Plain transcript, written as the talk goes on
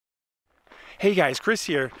Hey guys, Chris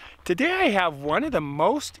here. Today I have one of the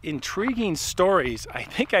most intriguing stories I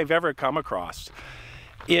think I've ever come across.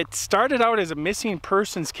 It started out as a missing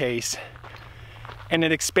persons case and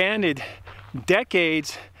it expanded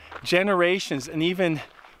decades, generations, and even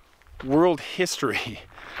world history.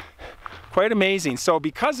 Quite amazing. So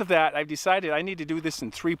because of that, I've decided I need to do this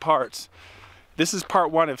in 3 parts. This is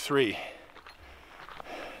part 1 of 3.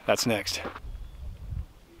 That's next.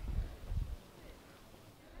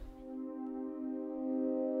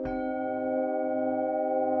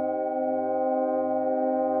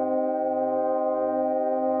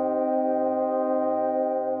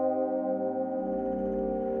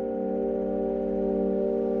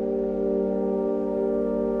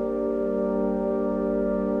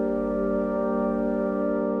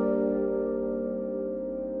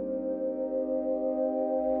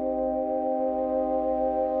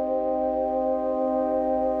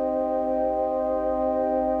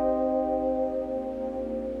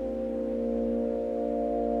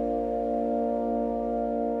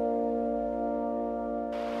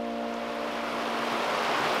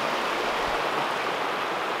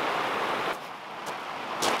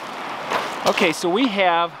 Okay, so we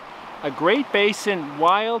have a Great Basin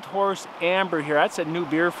Wild Horse Amber here. That's a new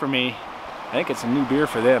beer for me. I think it's a new beer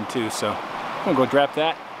for them too, so I'm gonna go drop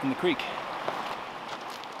that in the creek.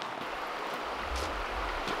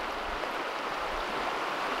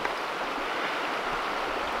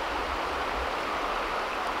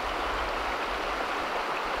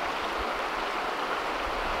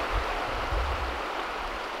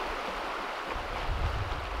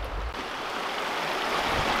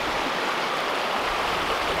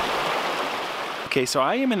 Okay, so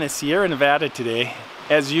I am in the Sierra Nevada today,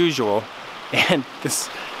 as usual, and this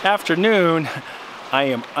afternoon I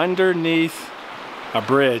am underneath a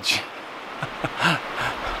bridge.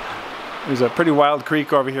 There's a pretty wild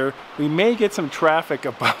creek over here. We may get some traffic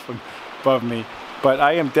above me, but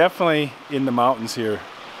I am definitely in the mountains here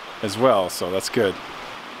as well, so that's good.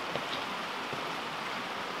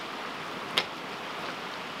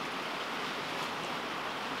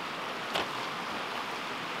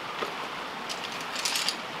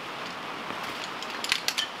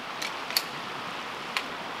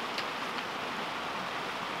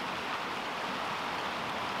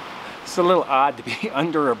 It's a little odd to be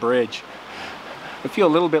under a bridge. I feel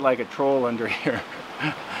a little bit like a troll under here.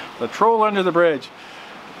 The troll under the bridge.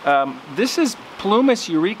 This is Plumas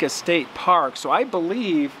Eureka State Park, so I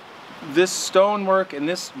believe this stonework and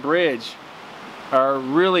this bridge are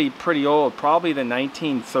really pretty old. Probably the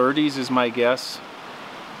 1930s is my guess.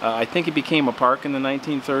 I think it became a park in the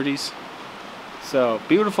 1930s. So,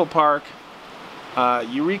 beautiful park.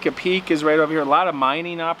 Eureka Peak is right over here. A lot of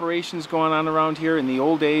mining operations going on around here in the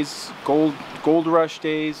old days, gold rush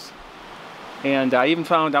days. And I even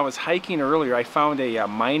found, I was hiking earlier, I found a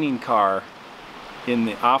mining car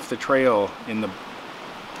off the trail in the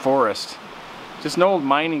forest. Just an old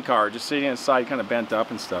mining car, just sitting inside, kind of bent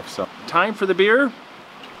up and stuff. So, time for the beer.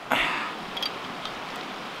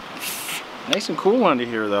 Nice and cool under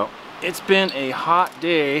here though. It's been a hot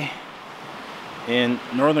day in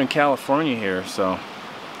Northern California here, so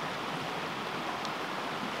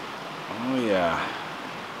oh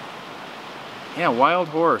yeah, Wild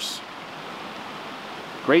Horse,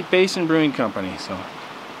 Great Basin Brewing Company. So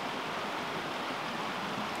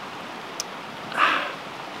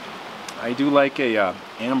I do like a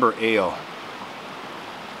amber ale.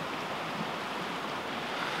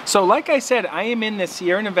 So like I said, I am in the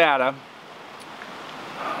Sierra Nevada.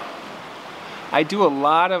 I do a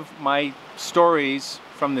lot of my stories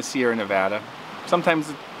from the Sierra Nevada, sometimes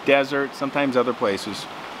the desert, sometimes other places,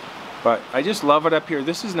 but I just love it up here.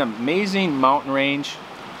 This is an amazing mountain range.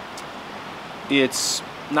 It's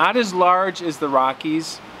not as large as the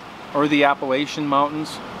Rockies or the Appalachian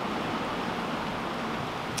Mountains.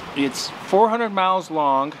 It's 400 miles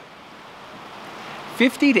long,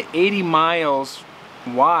 50 to 80 miles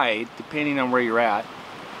wide depending on where you're at.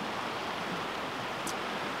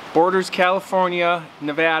 Borders California,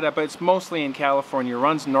 Nevada, but it's mostly in California. It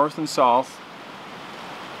runs north and south,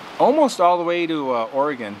 almost all the way to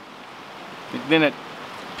Oregon. Then it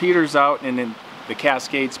peters out and then the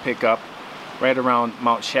Cascades pick up right around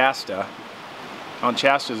Mount Shasta. Mount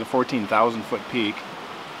Shasta is a 14,000 foot peak.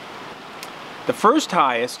 The first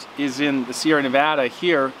highest is in the Sierra Nevada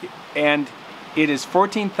here, and it is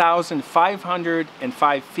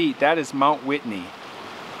 14,505 feet. That is Mount Whitney,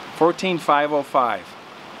 14,505.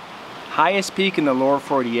 Highest peak in the lower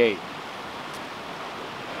 48.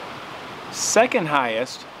 Second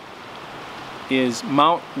highest is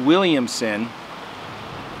Mount Williamson,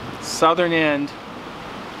 southern end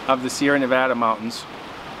of the Sierra Nevada mountains.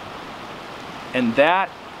 And that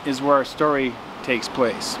is where our story takes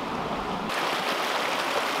place.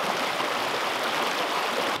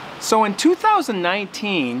 So in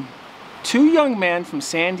 2019, two young men from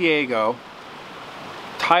San Diego,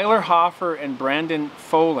 Tyler Hoffer and Brandon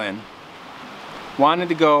Folan, wanted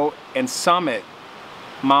to go and summit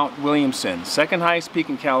Mount Williamson, second highest peak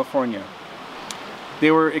in California.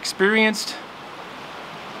 They were experienced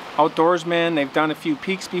outdoorsmen, they've done a few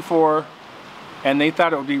peaks before, and they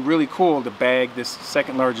thought it would be really cool to bag this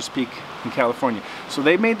second largest peak in California. So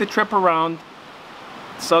they made the trip around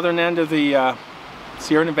the southern end of the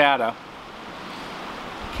Sierra Nevada,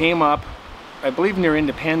 came up, I believe near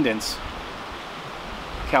Independence,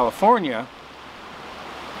 California,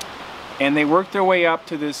 and they worked their way up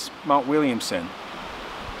to this Mount Williamson.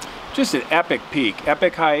 Just an epic peak,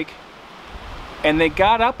 epic hike, and they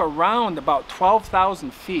got up around about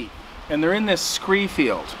 12,000 feet, and they're in this scree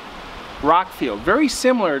field, rock field, very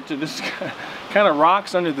similar to this kind of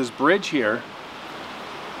rocks under this bridge here.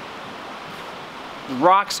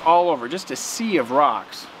 Rocks all over, just a sea of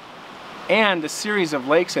rocks, and a series of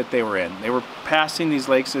lakes that they were in. They were passing these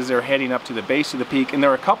lakes as they were heading up to the base of the peak, and they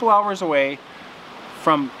were a couple hours away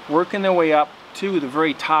from working their way up to the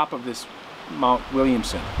very top of this Mount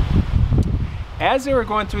Williamson. As they were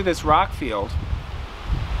going through this rock field,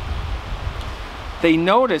 they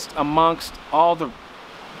noticed amongst all the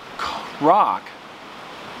rock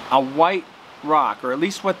a white rock, or at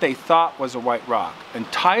least what they thought was a white rock, and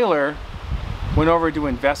Tyler went over to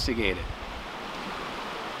investigate it.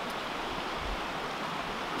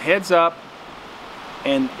 Heads up,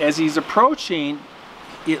 and as he's approaching,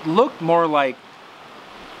 it looked more like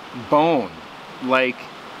bone, like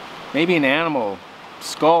maybe an animal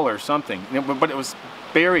skull or something, but it was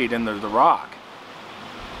buried in the rock.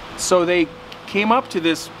 So they came up to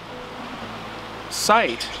this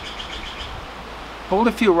site, pulled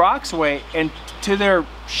a few rocks away, and to their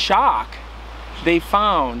shock, they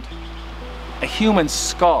found a human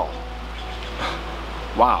skull.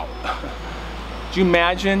 Wow. Do you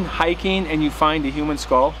imagine hiking and you find a human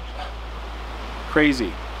skull?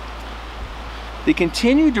 Crazy. They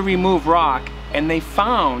continued to remove rock, and they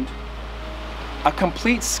found a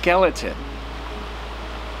complete skeleton,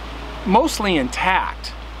 mostly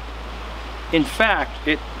intact. In fact,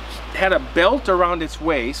 it had a belt around its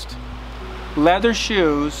waist, leather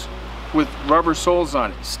shoes with rubber soles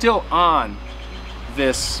on it, still on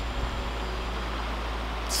this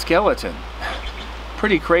skeleton.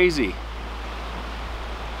 Pretty crazy.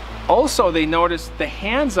 Also, they noticed the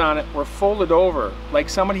hands on it were folded over, like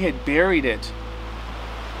somebody had buried it.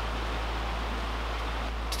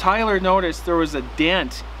 Tyler noticed there was a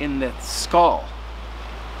dent in the skull,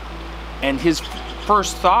 and his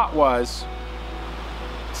first thought was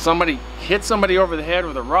somebody hit somebody over the head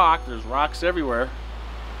with a rock, there's rocks everywhere,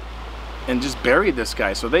 and just buried this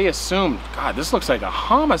guy. So they assumed, God, this looks like a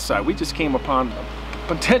homicide. We just came upon a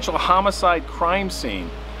potential homicide crime scene.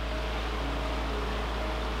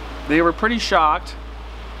 They were pretty shocked.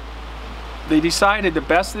 They decided the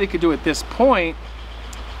best they could do at this point,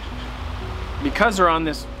 because they're on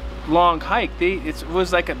this long hike, it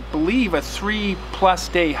was like, I believe, a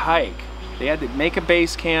 3+ day hike. They had to make a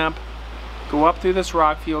base camp, go up through this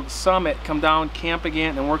rock field, summit, come down, camp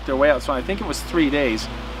again, and work their way out. So I think it was 3 days.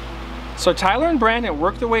 So Tyler and Brandon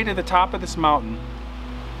worked their way to the top of this mountain.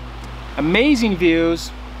 Amazing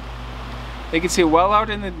views. They could see well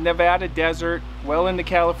out in the Nevada desert, well into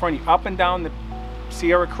California, up and down the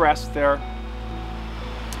Sierra Crest there.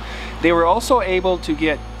 They were also able to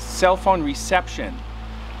get cell phone reception.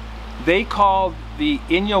 They called the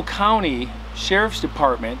Inyo County Sheriff's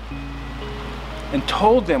Department and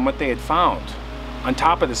told them what they had found on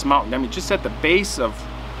top of this mountain. I mean, just at the base of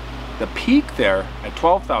the peak there at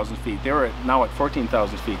 12,000 feet. They were now at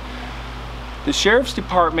 14,000 feet. The Sheriff's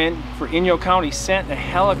Department for Inyo County sent a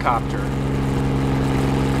helicopter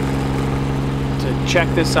to check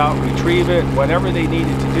this out, retrieve it, whatever they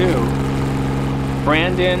needed to do.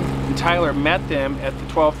 Brandon and Tyler met them at the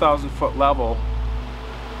 12,000 foot level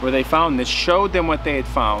where they found this, showed them what they had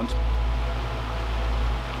found.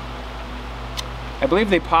 I believe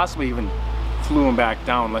they possibly even flew them back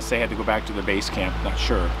down, unless they had to go back to the base camp, not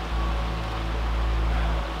sure.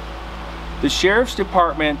 The Sheriff's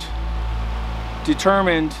Department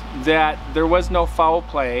determined that there was no foul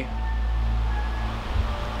play.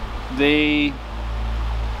 They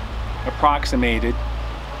approximated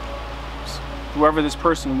whoever this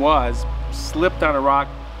person was slipped on a rock,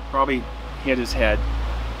 probably hit his head,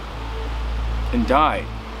 and died.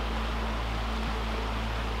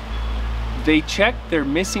 They checked their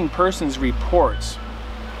missing persons reports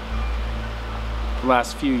the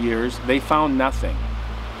last few years. They found nothing.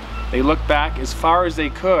 They looked back as far as they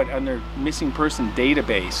could on their missing person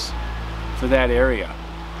database for that area.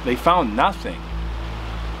 They found nothing.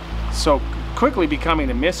 So quickly becoming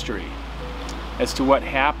a mystery as to what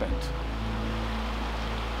happened.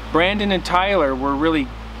 Brandon and Tyler were really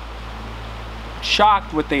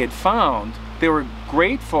shocked what they had found. They were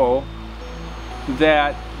grateful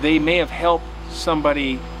that they may have helped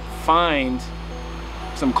somebody find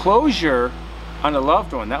some closure on a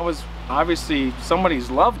loved one. That was obviously somebody's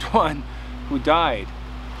loved one who died.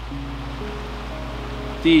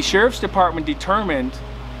 The sheriff's department determined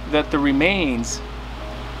that the remains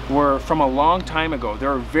were from a long time ago. They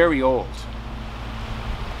were very old.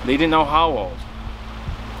 They didn't know how old.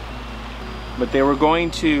 But they were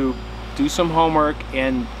going to do some homework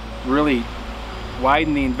and really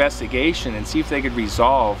widen the investigation and see if they could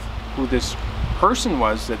resolve who this person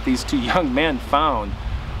was that these two young men found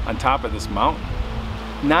on top of this mountain.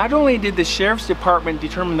 Not only did the sheriff's department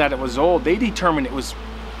determine that it was old, they determined it was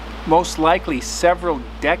most likely several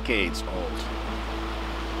decades old.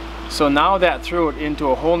 So now that threw it into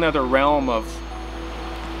a whole nother realm of,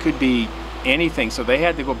 could be anything. So they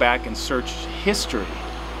had to go back and search history,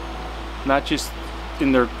 not just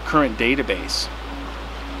in their current database.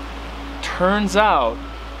 Turns out,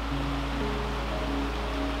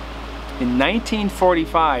 in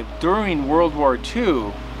 1945, during World War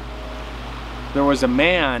II, there was a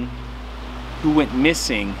man who went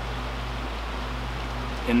missing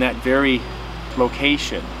in that very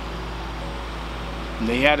location. And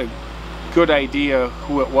they had a good idea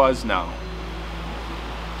who it was now,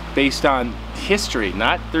 based on history,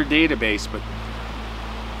 not their database, but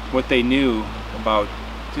what they knew about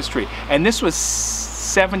history. And this was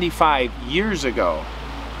 75 years ago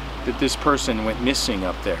that this person went missing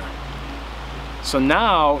up there. So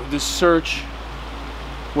now the search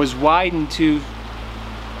was widened to,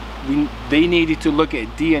 they needed to look at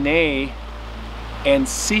DNA and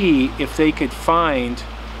see if they could find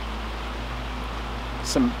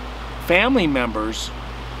some family members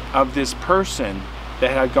of this person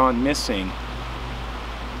that had gone missing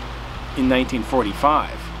in 1945.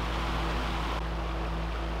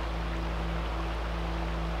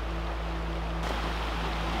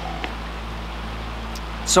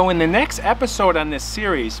 So in the next episode on this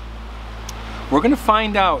series, we're going to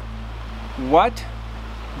find out what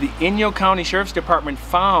the Inyo County Sheriff's Department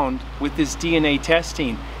found with this DNA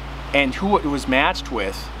testing and who it was matched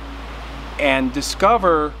with, and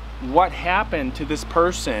discover what happened to this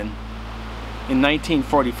person in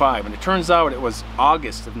 1945. And it turns out it was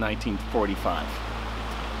August of 1945.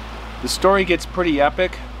 The story gets pretty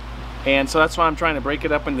epic, and so that's why I'm trying to break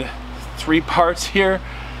it up into 3 parts here.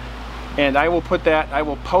 And I will post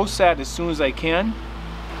that as soon as I can.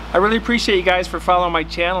 I really appreciate you guys for following my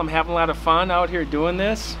channel. I'm having a lot of fun out here doing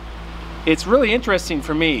this. It's really interesting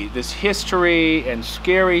for me, this history and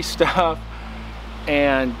scary stuff,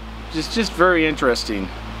 and just very interesting.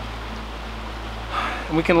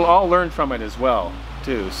 And we can all learn from it as well,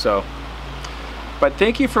 too. So, but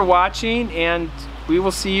thank you for watching, and we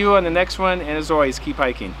will see you on the next one. And as always, keep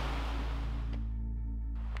hiking.